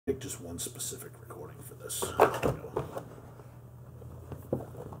Make just one specific recording for this.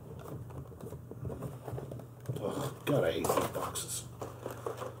 Oh, God, I hate these boxes.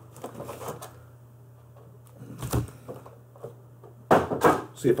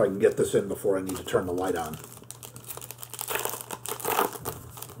 See if I can get this in before I need to turn the light on.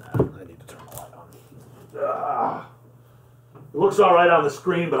 I need to turn the light on. It looks all right on the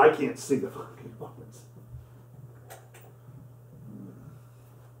screen, but I can't see the fucking buttons.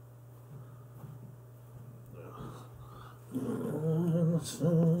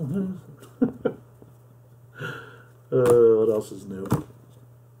 What else is new?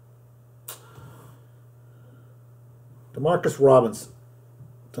 DeMarcus Robinson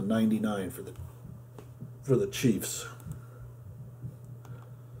to 99 for the Chiefs.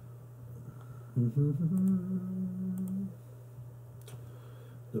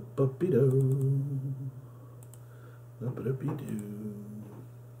 The puppy-doo. A little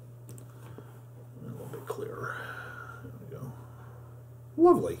bit clearer. There we go.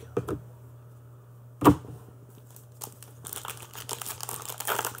 Lovely.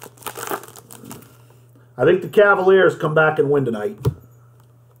 I think the Cavaliers come back and win tonight.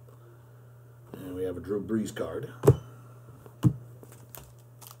 And we have a Drew Brees card.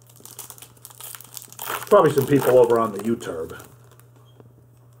 Probably some people over on the YouTube.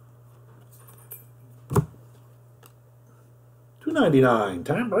 $2.99,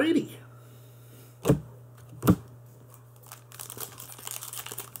 Tom Brady.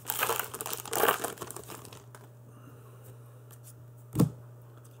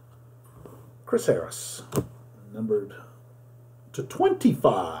 Chris Harris, numbered to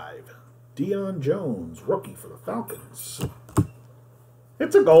 25. Deion Jones, rookie for the Falcons.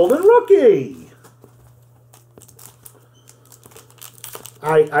 It's a golden rookie.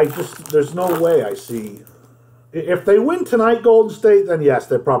 I just, there's no way I see. If they win tonight, Golden State, then yes,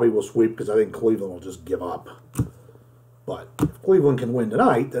 they probably will sweep because I think Cleveland will just give up. But if Cleveland can win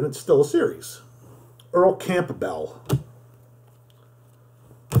tonight, then it's still a series. Earl Campbell.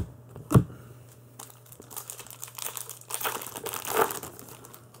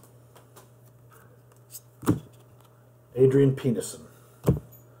 Adrian Peterson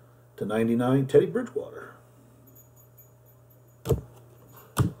to 99, Teddy Bridgewater.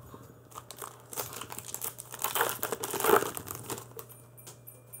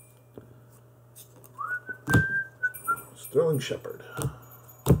 Sterling Shepard.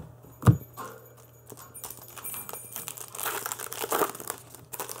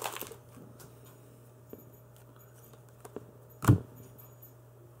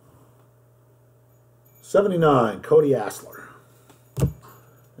 $79, Cody Asler.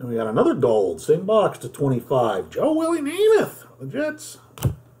 And we got another gold, same box to 25. Joe Willie Namath, the Jets.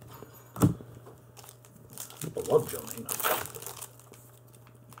 People love Joe Namath.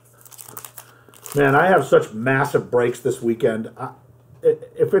 Man, I have such massive breaks this weekend.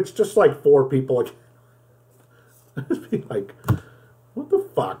 If it's just like 4 people, I'd just be like, what the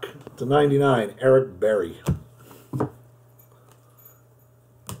fuck? To 99, Eric Berry.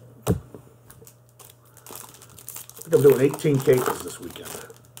 I think I'm doing 18 cases this weekend.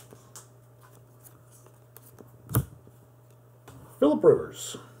 Phillip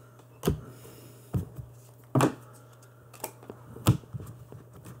Rivers.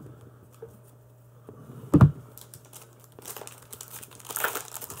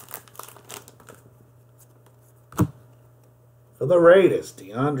 For the Raiders,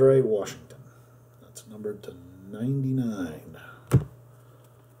 DeAndre Washington. That's numbered to 99.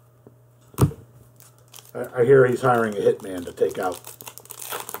 I hear he's hiring a hitman to take out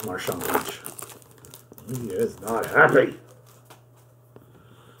Marshawn Lynch. He is not happy.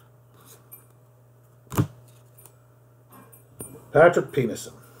 Patrick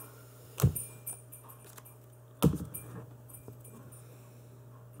Peterson.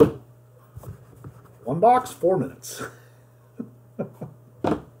 One box, 4 minutes.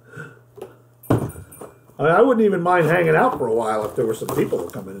 I wouldn't even mind hanging out for a while if there were some people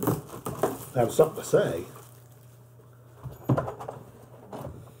that come in and have something to say.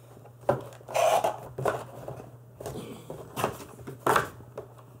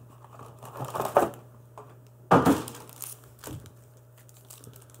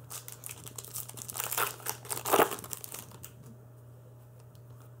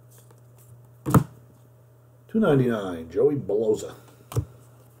 $2.99, Joey Beloza.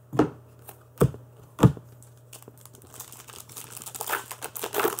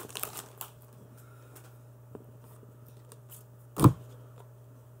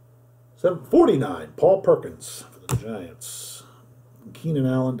 $7.49, Paul Perkins for the Giants. Keenan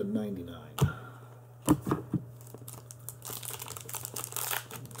Allen to 99.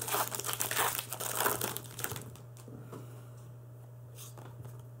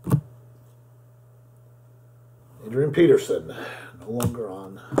 Adrian Peterson, no longer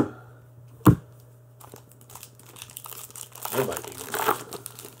on the Vikings.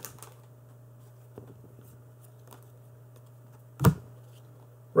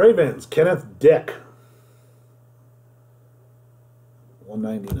 Ravens, Kenneth Dick,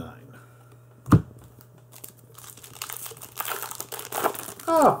 199.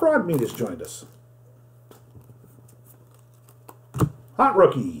 Frog Meat has joined us. Hot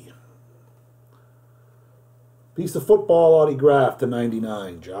rookie. Piece of football autograph to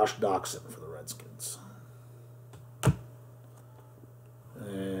 99. Josh Doxson for the Redskins.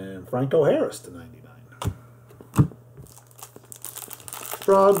 And Franco Harris to 99.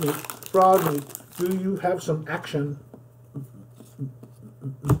 Frog Meat, do you have some action?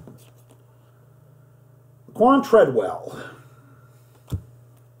 Quan Treadwell.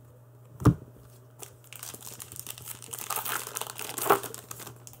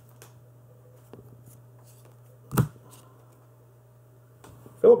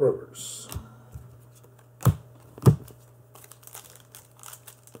 Philip Rivers.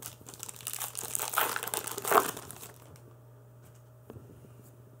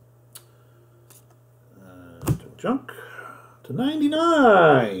 Junk to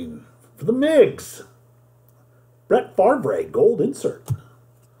 99 for the Migs. Brett Favre, gold insert.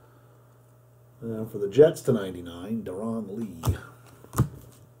 For the Jets to 99, Deron Lee.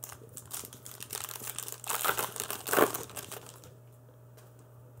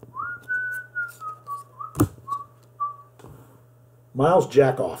 Miles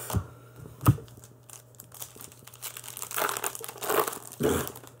Jackoff.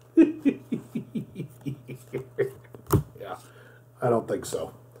 Yeah, I don't think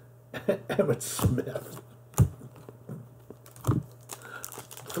so. Emmitt Smith.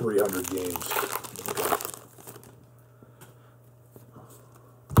 300 games.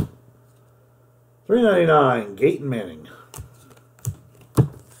 $3.99. Gayton Manning.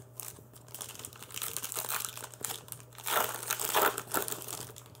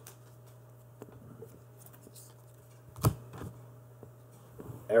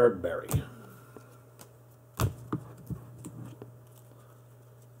 Eric Berry.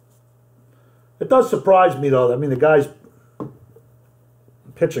 It does surprise me, though. I mean, the guy's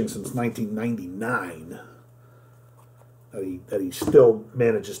pitching since 1999. That he still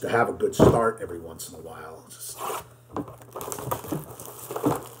manages to have a good start every once in a while.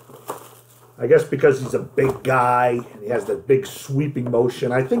 I guess because he's a big guy and he has that big sweeping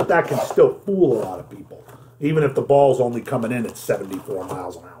motion, I think that can still fool a lot of people, even if the ball's only coming in at 74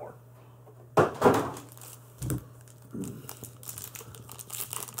 miles an hour.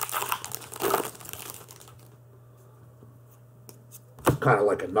 Kind of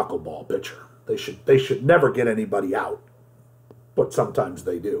like a knuckleball pitcher. They should never get anybody out, but sometimes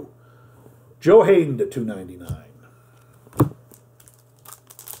they do. Joe Hayden to 299.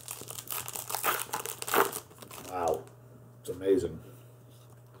 Wow, it's amazing.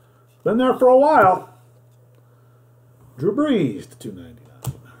 Been there for a while. Drew Brees to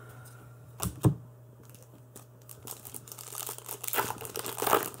 299.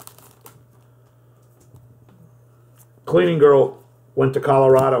 Cleaning girl went to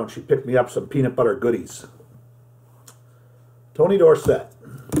Colorado and she picked me up some peanut butter goodies. Tony Dorsett.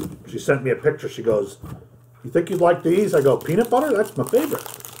 She sent me a picture. She goes, "You think you'd like these?" I go, "Peanut butter? That's my favorite."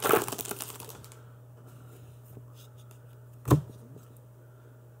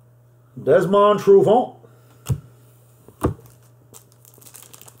 Desmond Trufant.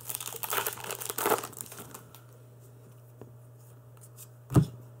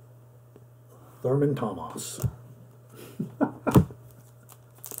 Thurman Thomas.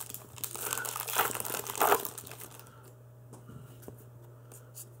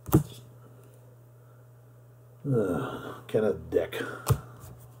 Kenneth Dick.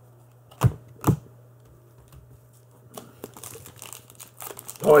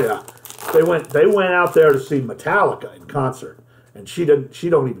 Oh yeah, they went out there to see Metallica in concert, and she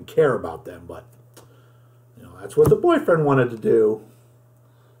don't even care about them, but you know that's what the boyfriend wanted to do.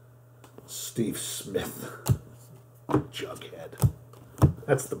 Steve Smith, Jughead,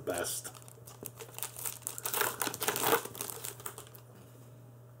 that's the best.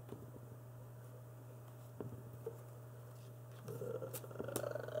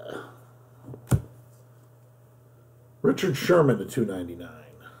 Richard Sherman to 299.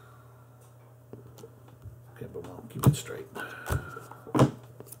 Okay, but we'll keep it straight.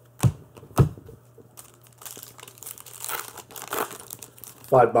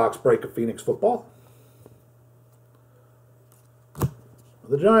 $5 break of Phoenix football.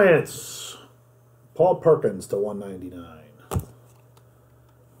 The Giants. Paul Perkins to 199.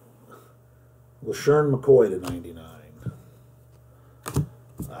 LaShawn McCoy to 99.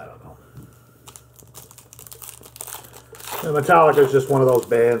 And Metallica is just one of those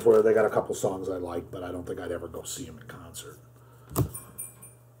bands where they got a couple songs I like, but I don't think I'd ever go see them in concert.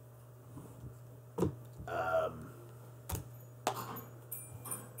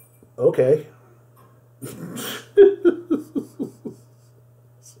 Okay.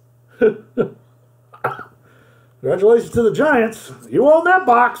 Congratulations to the Giants. You own that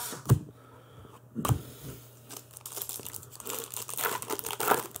box.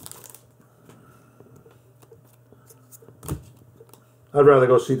 I'd rather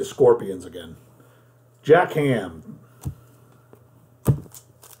go see the Scorpions again. Jack Ham.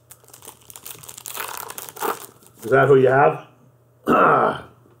 Is that who you have?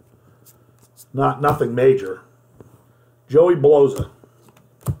 Nothing major. Joey Bloza.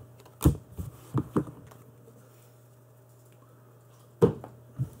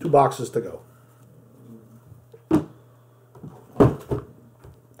 Two boxes to go.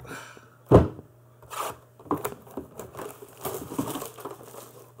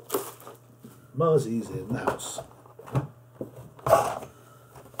 Muzzy's in the house.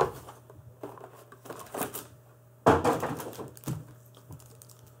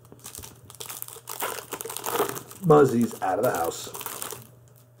 Muzzy's out of the house.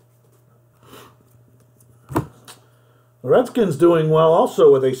 The Redskins doing well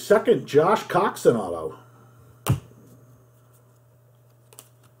also with a second Josh Coxon auto.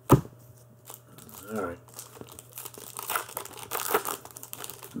 All right.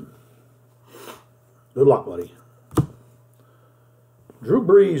 Good luck, buddy. Drew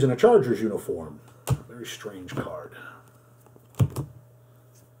Brees in a Chargers uniform. Very strange card.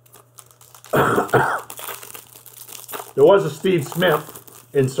 There was a Steve Smith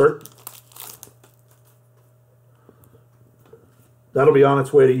insert. That'll be on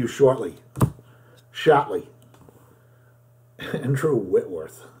its way to you shortly. Shotley. Andrew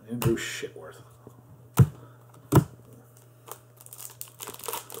Whitworth. Andrew Shitworth.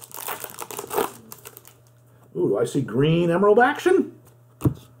 Ooh, do I see green emerald action?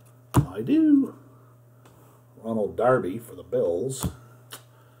 I do. Ronald Darby for the Bills.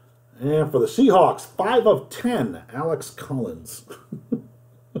 And for the Seahawks, 5 of 10, Alex Collins.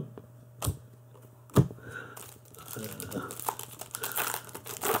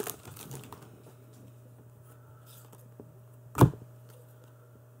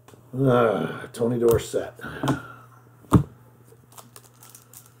 Tony Dorsett.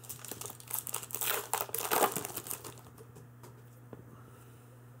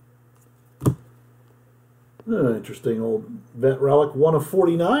 Interesting old vet relic, 1 of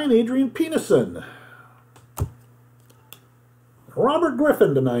 49, Adrian Peterson. Robert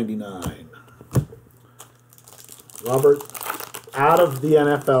Griffin to 99. Robert out of the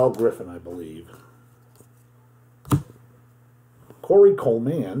NFL, Griffin, I believe. Corey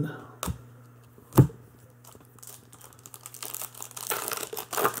Coleman.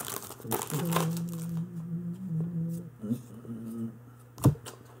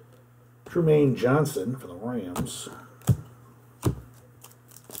 Trumaine Johnson for the Rams.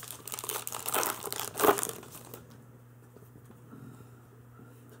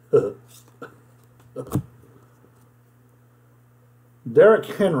 Derrick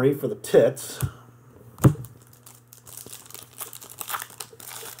Henry for the Tits.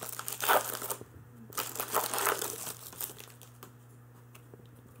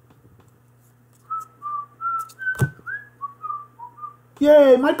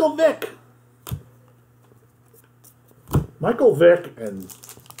 Yay, Michael Vick. Michael Vick and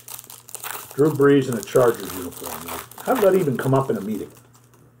Drew Brees in a Chargers uniform. How did that even come up in a meeting?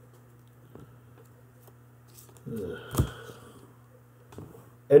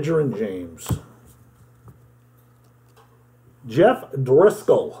 Edgerrin James. Jeff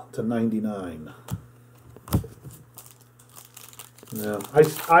Driscoll to 99. Yeah,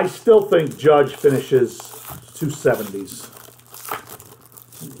 I still think Judge finishes 270s.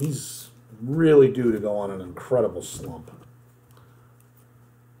 He's really due to go on an incredible slump.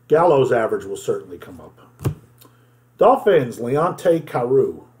 Gallows average will certainly come up. Dolphins, Leonte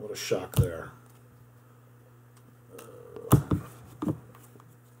Carew. What a shock there.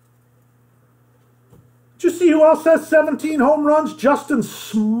 Did you see who else has 17 home runs? Justin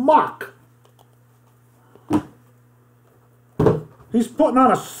Smock. He's putting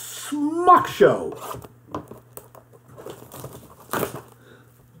on a smock show.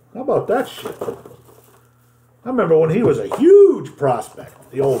 How about that shit? I remember when he was a huge prospect,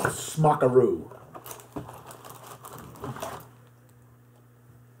 the old Smockaroo.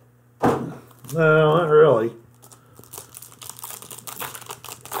 No, not really.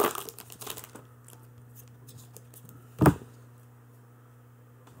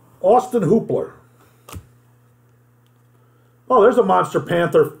 Austin Hoopler. Oh, there's a Monster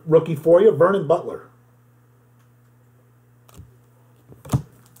Panther rookie for you, Vernon Butler.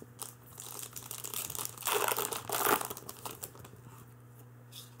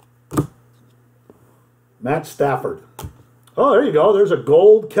 Matt Stafford. Oh, there you go. There's a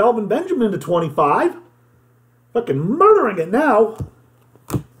gold Kelvin Benjamin to 25. Fucking murdering it now.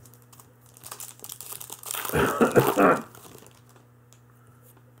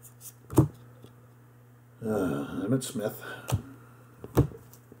 Emmitt Smith.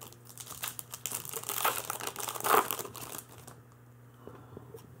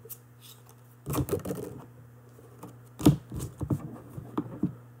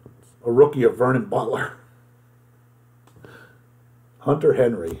 A rookie of Vernon Butler. Hunter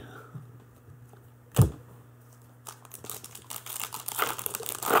Henry.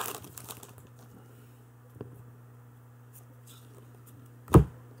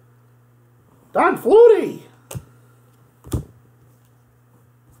 Don Flutie. What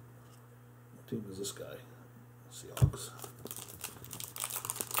team is this guy? Seahawks.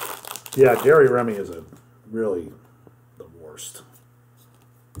 Yeah, Jerry Remy is a really the worst.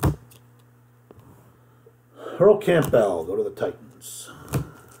 Earl Campbell, go to the Titans.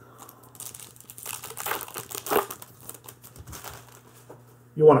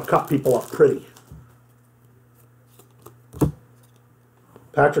 You want to cut people up pretty.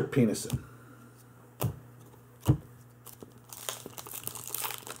 Patrick Peterson.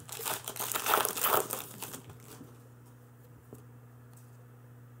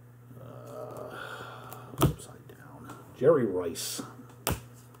 Upside down. Jerry Rice.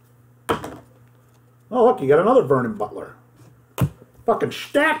 Oh, look, you got another Vernon Butler. Fucking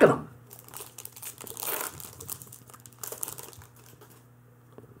stacking them.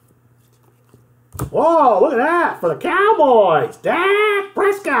 Whoa, look at that for the Cowboys. Dak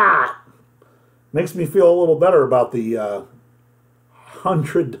Prescott. Makes me feel a little better about the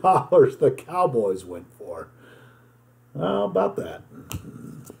 $100 the Cowboys went for. How about that?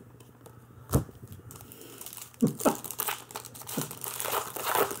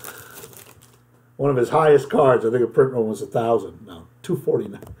 One of his highest cards, I think a print run was 1,000. No,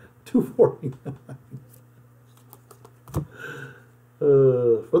 249. 249.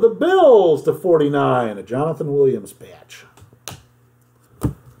 For the Bills to 49, a Jonathan Williams patch.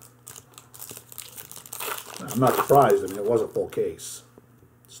 I'm not surprised. I mean, it was a full case.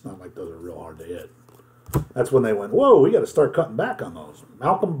 It's not like those are real hard to hit. That's when they went, whoa, we got to start cutting back on those.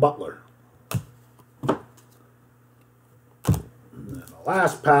 Malcolm Butler. And then the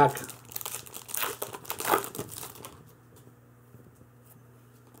last pack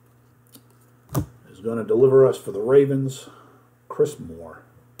is going to deliver us for the Ravens, Chris Moore.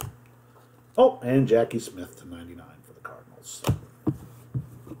 Oh, and Jackie Smith to 99 for the Cardinals.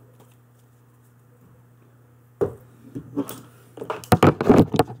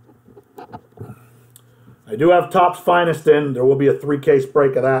 I do have Topps Finest in. There will be a 3-case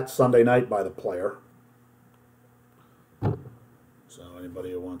break of that Sunday night by the player. So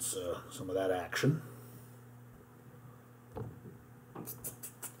anybody who wants some of that action.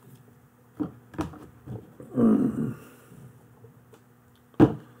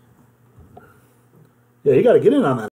 Yeah, you got to get in on that.